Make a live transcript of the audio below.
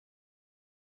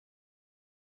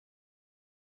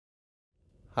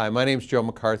Hi, my name's Joe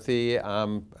McCarthy.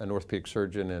 I'm an orthopedic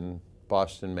surgeon in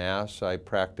Boston, Mass. I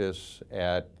practice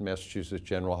at Massachusetts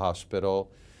General Hospital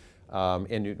and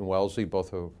Newton Wellesley,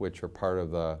 both of which are part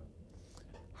of the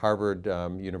Harvard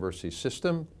University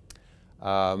system.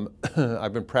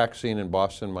 I've been practicing in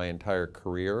Boston my entire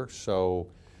career, so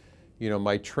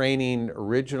my training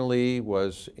originally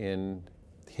was in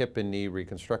hip and knee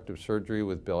reconstructive surgery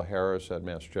with Bill Harris at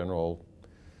Mass General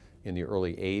in the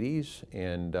early 80s,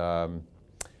 and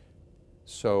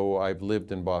so I've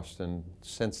lived in Boston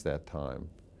since that time,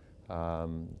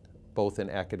 both in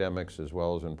academics as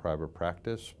well as in private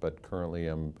practice, but currently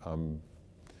I'm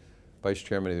Vice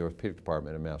Chairman of the Orthopedic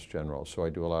Department at Mass General, so I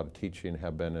do a lot of teaching,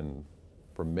 have been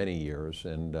for many years,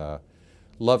 and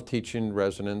love teaching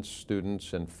residents,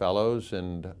 students, and fellows,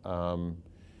 and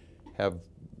have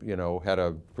had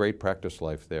a great practice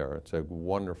life there. It's a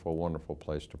wonderful, wonderful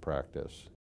place to practice.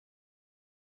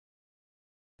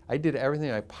 I did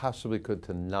everything I possibly could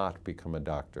to not become a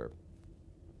doctor.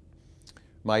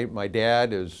 My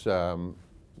dad was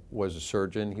a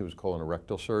surgeon. He was a colon and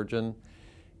rectal surgeon,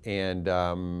 and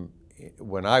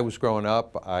when I was growing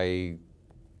up, I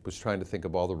was trying to think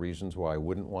of all the reasons why I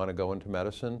wouldn't want to go into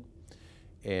medicine.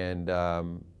 And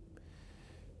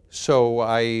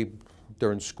so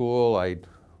during school, I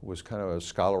was kind of a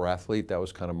scholar athlete. That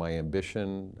was kind of my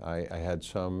ambition. I had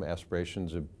some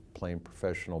aspirations of playing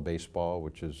professional baseball,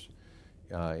 which is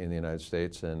in the United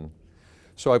States. And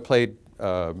so I played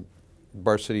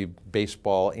varsity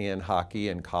baseball and hockey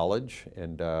in college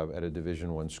and at a Division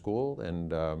I school.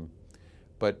 And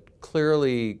but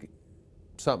clearly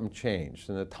something changed.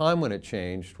 And the time when it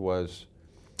changed was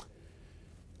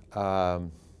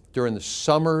during the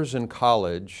summers in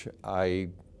college. I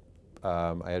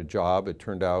had a job. It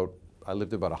turned out I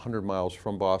lived about 100 miles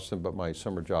from Boston, but my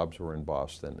summer jobs were in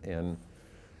Boston. And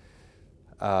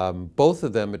both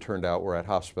of them, it turned out, were at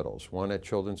hospitals. One at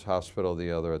Children's Hospital,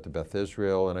 the other at the Beth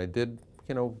Israel. And I did,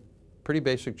 pretty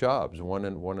basic jobs. One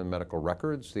in medical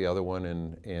records, the other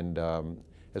one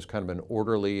as kind of an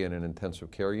orderly in an intensive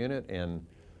care unit. And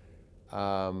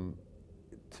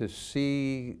to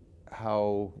see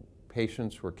how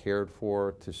patients were cared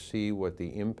for, to see what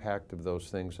the impact of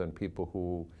those things on people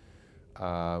who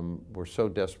were so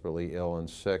desperately ill and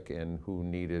sick and who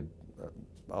needed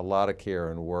a lot of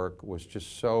care and work was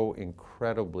just so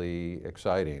incredibly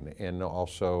exciting, and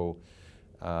also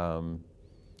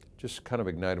just kind of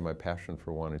ignited my passion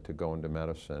for wanting to go into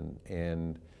medicine.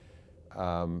 And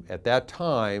at that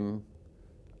time,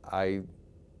 I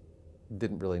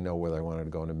didn't really know whether I wanted to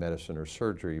go into medicine or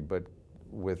surgery, but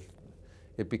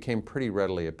it became pretty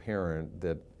readily apparent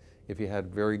that if you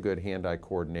had very good hand-eye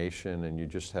coordination and you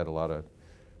just had a lot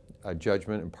of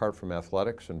judgment, in part from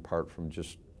athletics and part from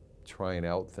just trying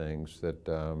out things, that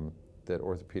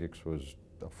orthopedics was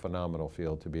a phenomenal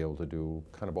field to be able to do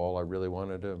kind of all I really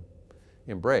wanted to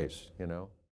embrace, Well,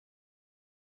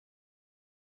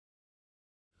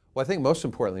 I think most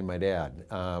importantly, my dad,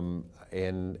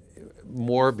 and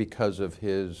more because of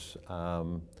his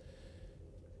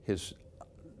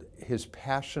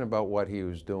passion about what he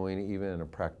was doing, even in a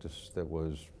practice that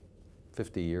was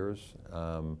 50 years,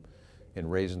 in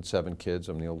raising 7 kids.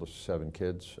 I'm the oldest of 7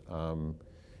 kids.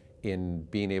 In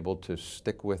being able to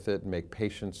stick with it and make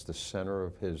patients the center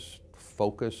of his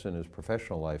focus in his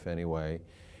professional life anyway,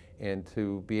 and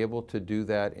to be able to do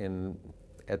that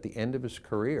at the end of his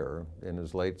career, in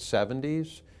his late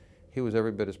 70s, he was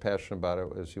every bit as passionate about it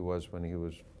as he was when he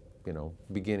was,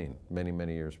 beginning many,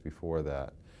 many years before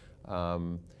that.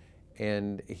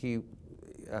 And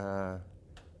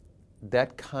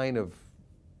that kind of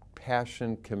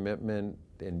passion, commitment,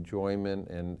 enjoyment,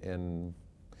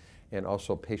 and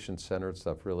also patient-centered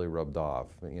stuff really rubbed off,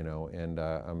 and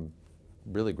I'm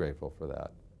really grateful for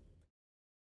that.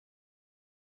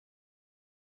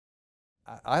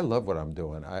 I love what I'm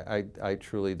doing. I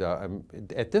truly do.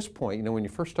 At this point, when you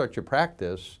first start your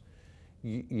practice,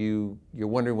 you're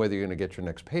wondering whether you're going to get your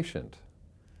next patient.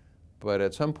 But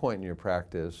at some point in your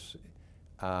practice,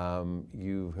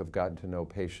 you have gotten to know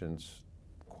patients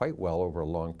quite well over a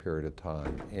long period of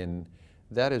time, and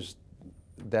that is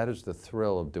the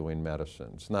thrill of doing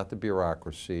medicine. It's not the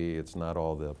bureaucracy, it's not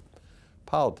all the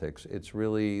politics, it's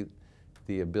really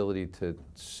the ability to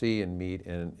see and meet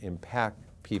and impact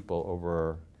people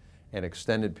over an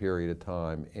extended period of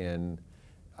time, and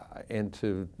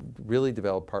to really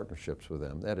develop partnerships with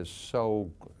them. That is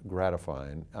so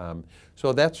gratifying.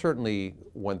 So that's certainly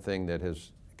one thing that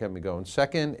has kept me going.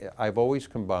 Second, I've always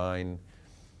combined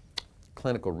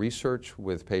clinical research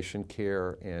with patient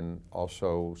care, and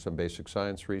also some basic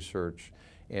science research,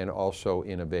 and also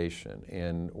innovation.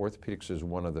 And orthopedics is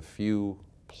one of the few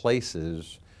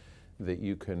places that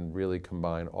you can really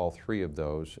combine all three of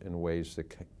those in ways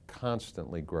that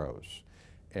constantly grows.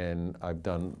 And I've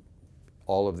done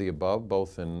all of the above,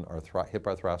 both in hip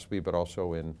arthroscopy, but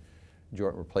also in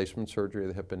joint replacement surgery of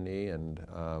the hip and knee, and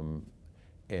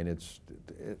it's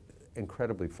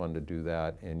incredibly fun to do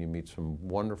that, and you meet some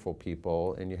wonderful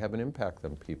people, and you have an impact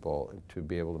on people to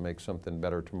be able to make something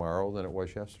better tomorrow than it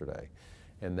was yesterday.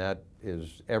 And that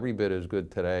is every bit as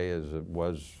good today as it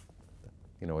was,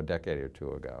 a decade or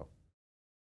two ago.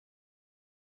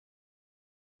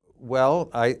 Well,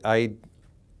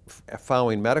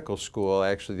 following medical school,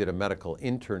 I actually did a medical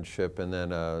internship and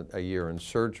then a year in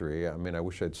surgery. I mean, I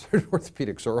wish I'd started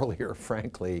orthopedics earlier,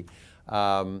 frankly.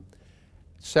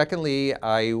 Secondly,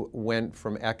 I went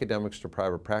from academics to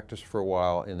private practice for a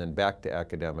while and then back to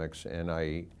academics, and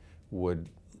I would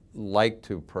like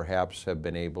to perhaps have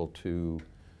been able to,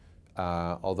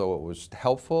 although it was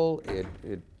helpful,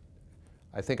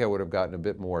 I think I would have gotten a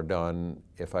bit more done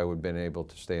if I would have been able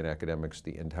to stay in academics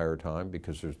the entire time,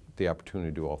 because there's the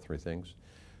opportunity to do all three things.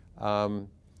 Other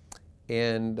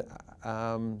than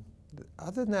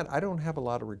that, I don't have a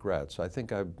lot of regrets. I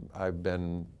think I've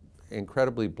been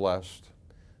incredibly blessed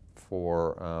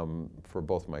for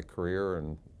both my career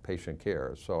and patient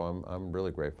care, so I'm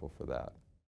really grateful for that.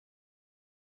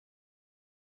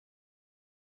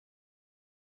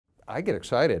 I get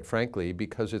excited, frankly,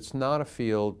 because it's not a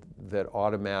field that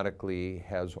automatically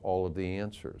has all of the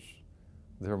answers.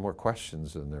 There are more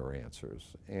questions than there are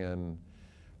answers. And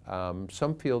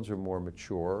some fields are more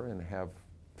mature and have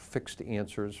fixed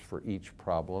answers for each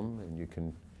problem, and you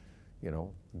can,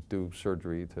 do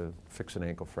surgery to fix an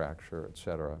ankle fracture, et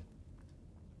cetera.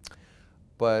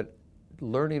 But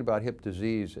learning about hip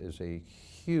disease is a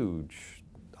huge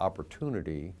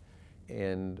opportunity,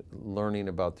 and learning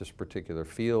about this particular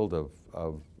field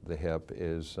of the hip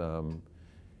is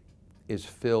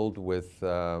filled with,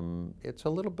 it's a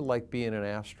little bit like being an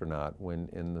astronaut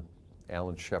when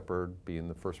Alan Shepard being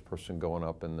the first person going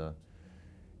up in the,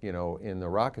 in the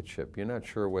rocket ship. You're not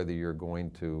sure whether you're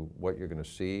what you're going to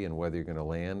see and whether you're going to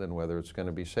land and whether it's going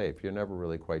to be safe. You're never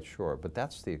really quite sure, but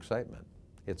that's the excitement.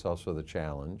 It's also the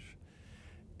challenge,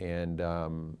 and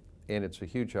it's a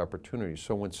huge opportunity.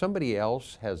 So when somebody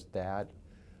else has that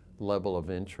level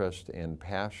of interest and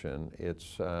passion,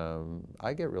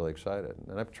 I get really excited.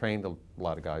 And I've trained a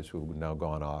lot of guys who've now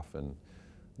gone off and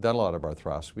done a lot of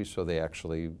arthroscopy, so they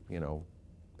actually,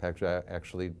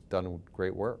 actually done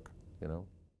great work,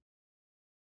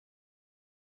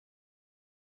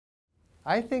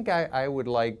 I think I would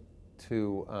like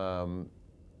to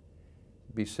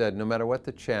be said, no matter what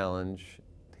the challenge,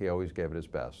 he always gave it his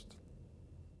best.